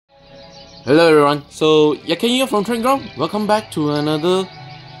Hello everyone, so Yat Kean here from Trendground. Welcome back to another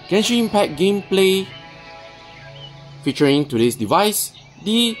Genshin Impact gameplay featuring today's device,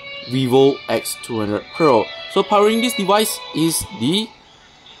 the Vivo X200 Pro. So powering this device is the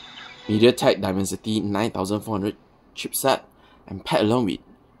Mediatek Dimensity 9400 chipset and paired along with,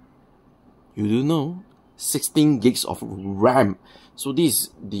 you do know, 16 gigs of RAM. So this is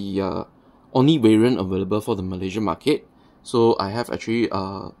the only variant available for the Malaysian market. So I have actually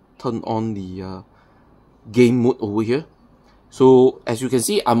turn on the game mode over here. So as you can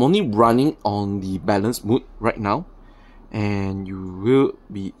see, I'm only running on the balance mode right now, and you will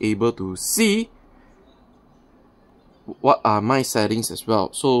be able to see what are my settings as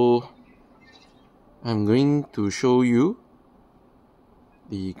well. So I'm going to show you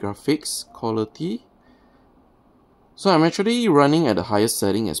the graphics quality. So I'm actually running at the highest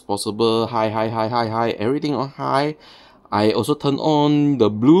setting as possible, high, everything on high. I also turn on the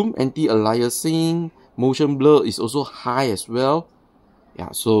bloom, anti-aliasing, motion blur is also high as well.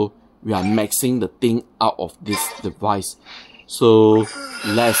 Yeah, so we are maxing the thing out of this device. So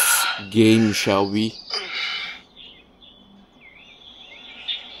let's game, shall we?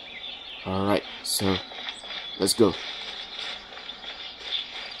 Alright, so let's go.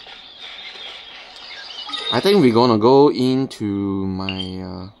 I think we're gonna go into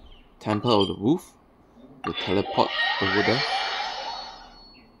my Temple of the Wolf. The teleport over there.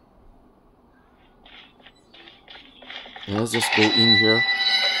 Let's just go in here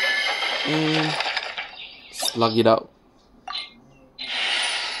and slug it out.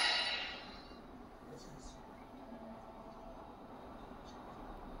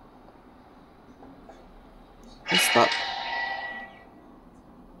 Let's start.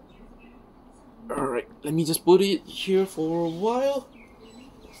 Alright, let me just put it here for a while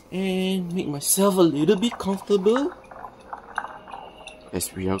and make myself a little bit comfortable,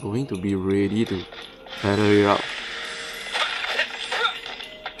 as we are going to be ready to battle it out.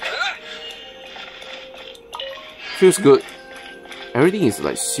 Feels good. Everything is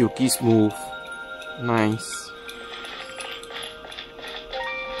like silky smooth, nice.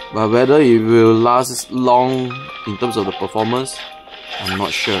 But whether it will last long in terms of the performance, I'm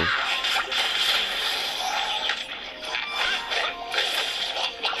not sure.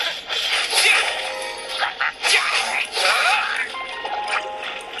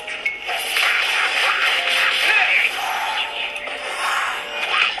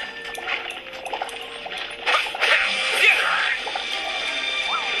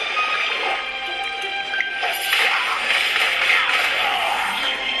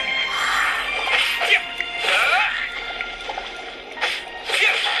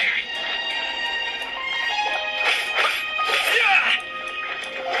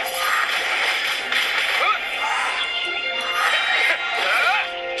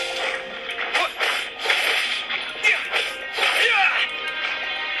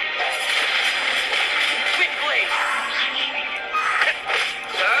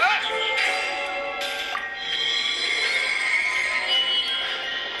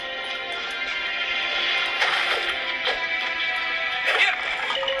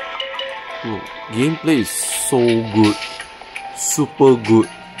 Gameplay is so good, super good.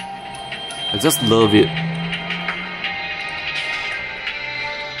 I just love it.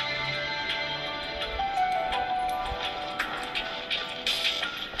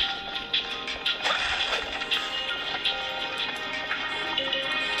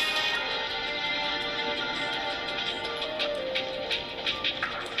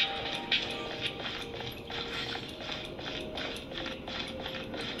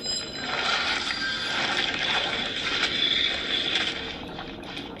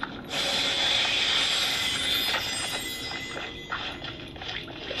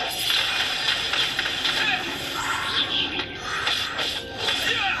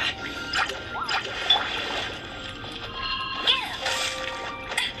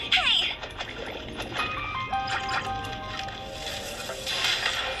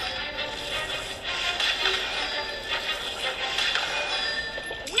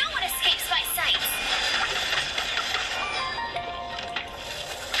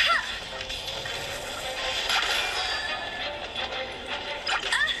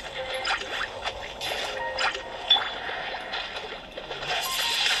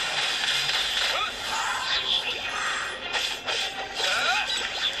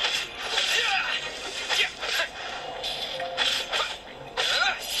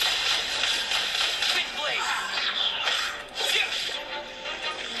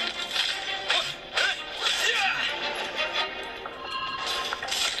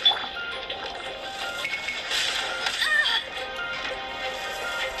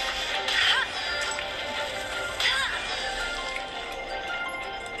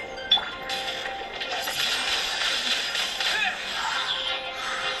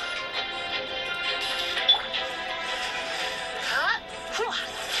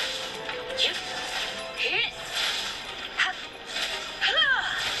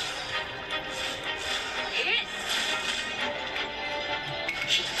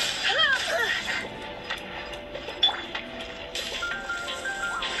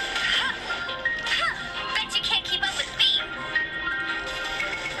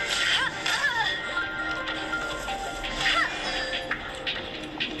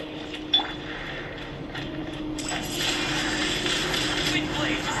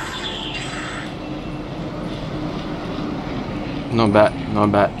 Not bad,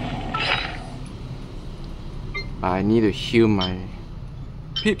 not bad. I need to heal my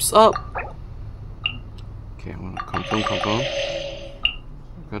peeps up. Okay, I'm gonna confirm.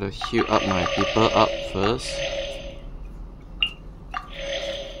 Gotta heal up my people up first.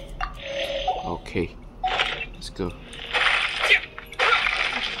 Okay, let's go.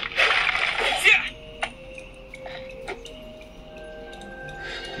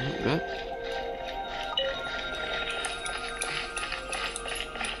 Not bad.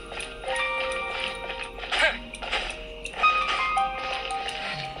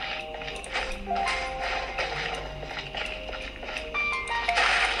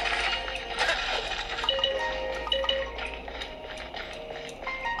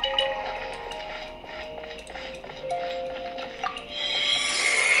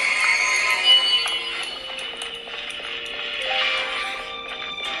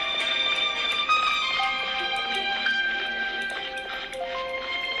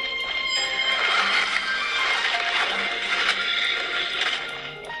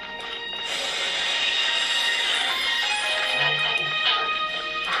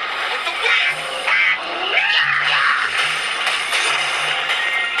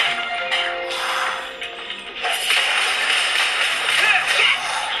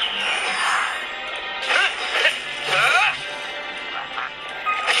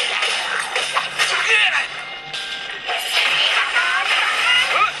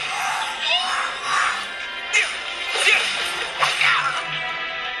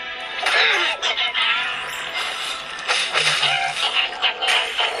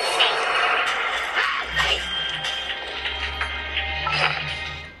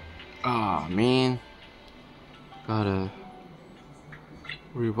 Man, gotta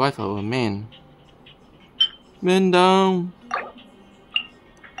revive our man. Man down.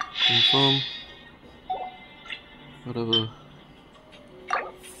 Confirm. Whatever.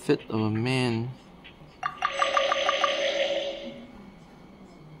 Fit our man.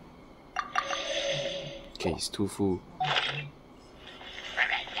 Okay, it's too full.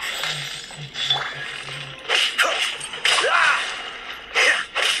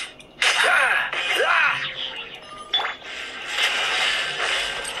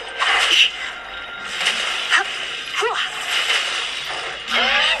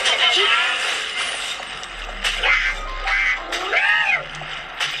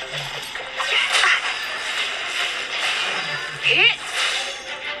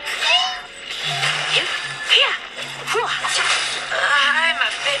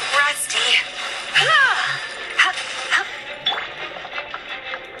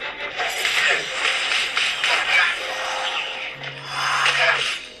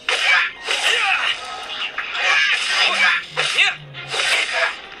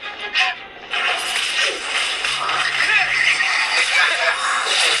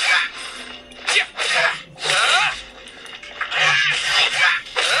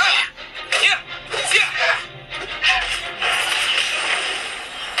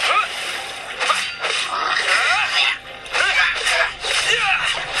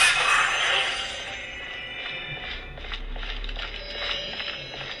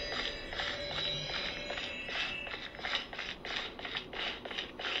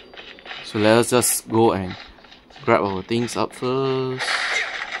 So let us just go and grab our things up first.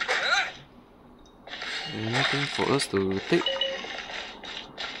 Anything for us to take?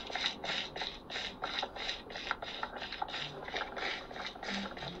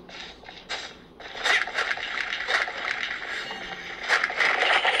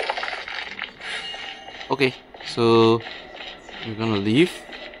 Okay, so we're gonna leave.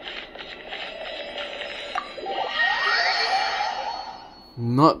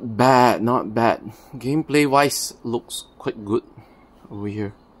 Not bad, not bad. Gameplay wise, looks quite good over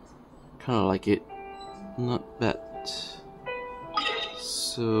here. Kinda like it. Not bad.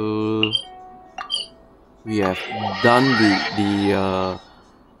 So we have done the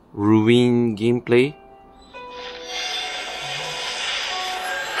Ruin gameplay.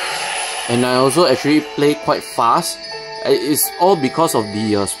 And I also actually play quite fast. It's all because of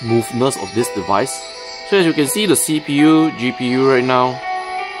the smoothness of this device. So as you can see, the CPU, GPU right now,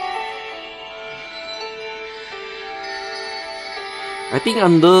 I think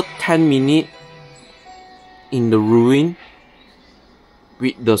under 10 minutes in the ruin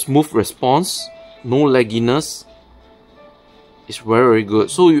with the smooth response, no lagginess, it's very good.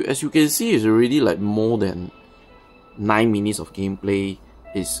 So as you can see, it's already like more than 9 minutes of gameplay.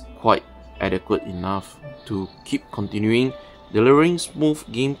 Is quite adequate enough to keep continuing delivering smooth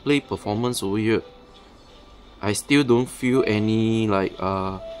gameplay performance over here. I still don't feel any like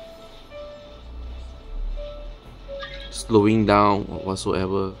slowing down or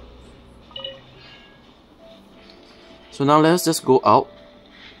whatsoever. So now let's just go out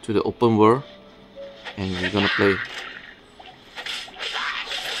to the open world and we're gonna play.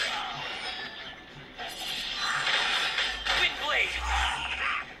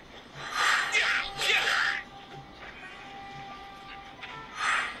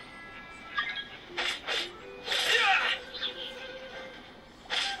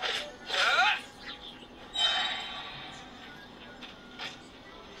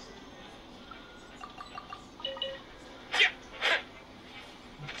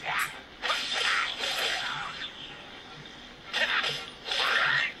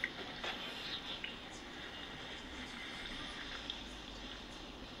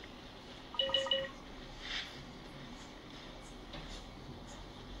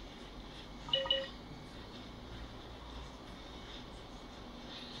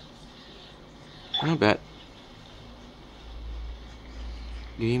 Not bad.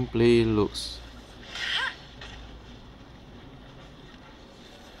 Gameplay looks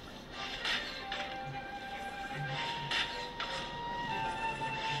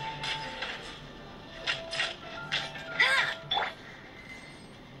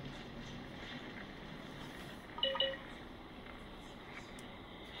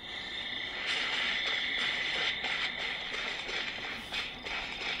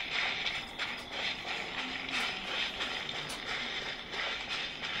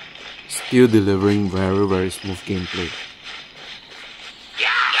still delivering very smooth gameplay.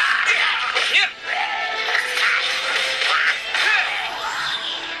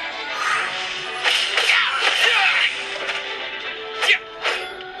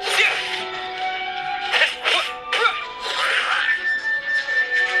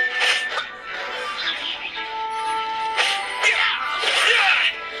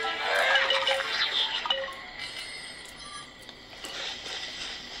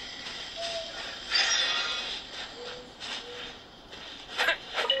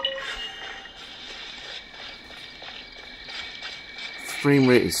 Frame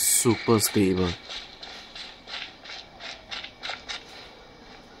rate is super stable.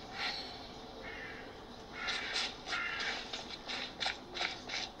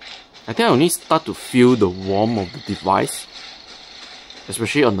 I think I only start to feel the warmth of the device,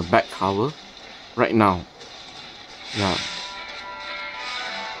 especially on the back cover, right now. Yeah.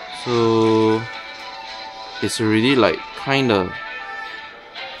 So it's already like kinda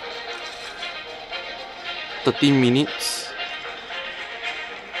 13 minutes.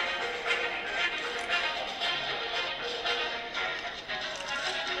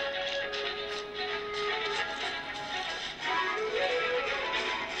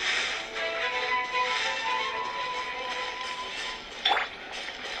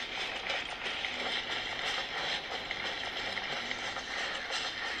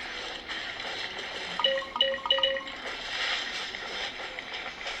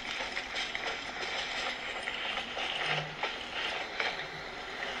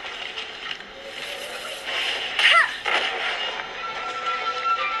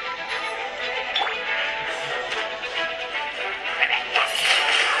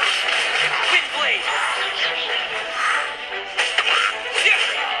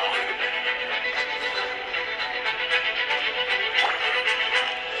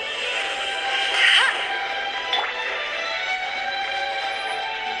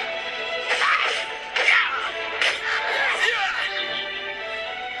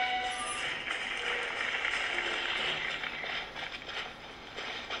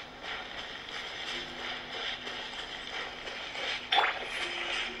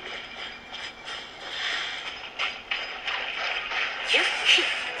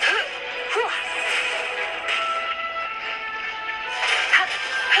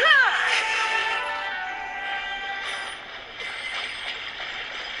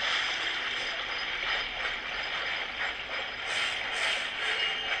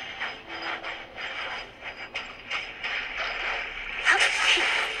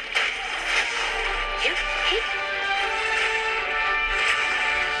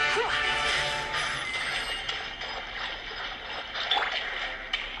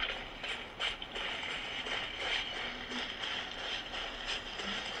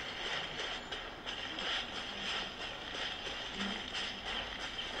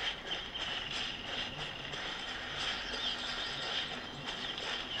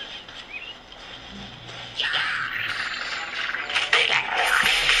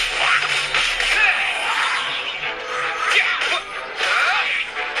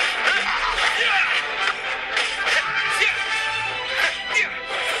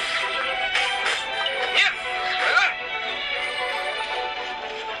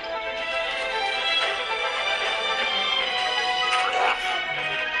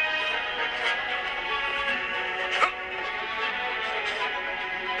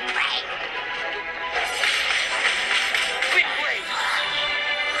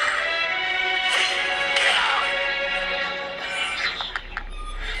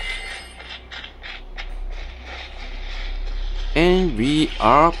 and we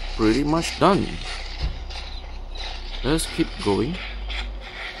are pretty much done. Let's keep going.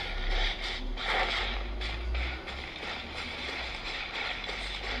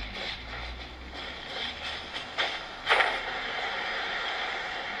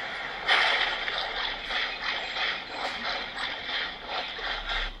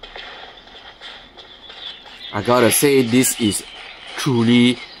 I gotta say, this is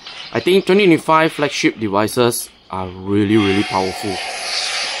truly, I think 2025 flagship devices are really powerful.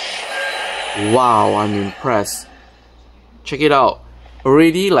 Wow, I'm impressed. Check it out.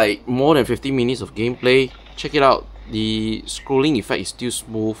 Already like more than 50 minutes of gameplay. Check it out. The scrolling effect is still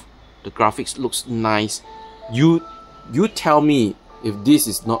smooth. The graphics looks nice. You tell me if this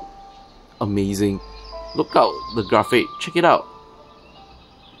is not amazing. Look out the graphic. Check it out.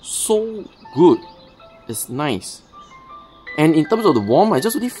 So good. It's nice. And in terms of the warm, I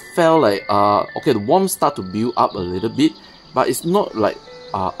just really felt like okay, the warm start to build up a little bit, but it's not like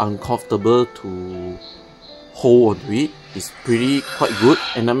uncomfortable to hold onto it. It's pretty quite good,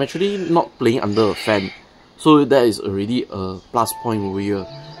 and I'm actually not playing under a fan, so that is already a plus point over here,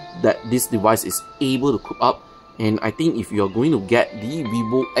 that this device is able to coop up. And I think if you are going to get the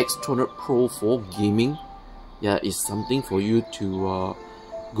Vivo X200 Pro for gaming, yeah, it's something for you to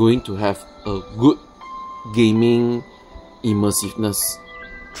going to have a good gaming immersiveness.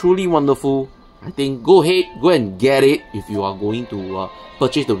 Truly wonderful. I think go ahead, go and get it if you are going to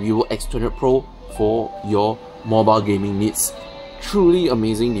purchase the Vivo X200 Pro for your mobile gaming needs. Truly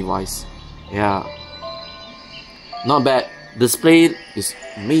amazing device. Yeah, not bad. Display is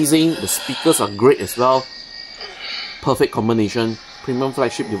amazing. The speakers are great as well. Perfect combination. Premium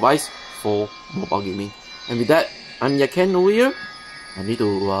flagship device for mobile gaming. And with that, I'm Yat Kean over here. I need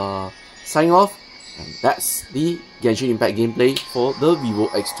to sign off. And that's the Genshin Impact gameplay for the Vivo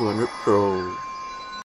X200 Pro.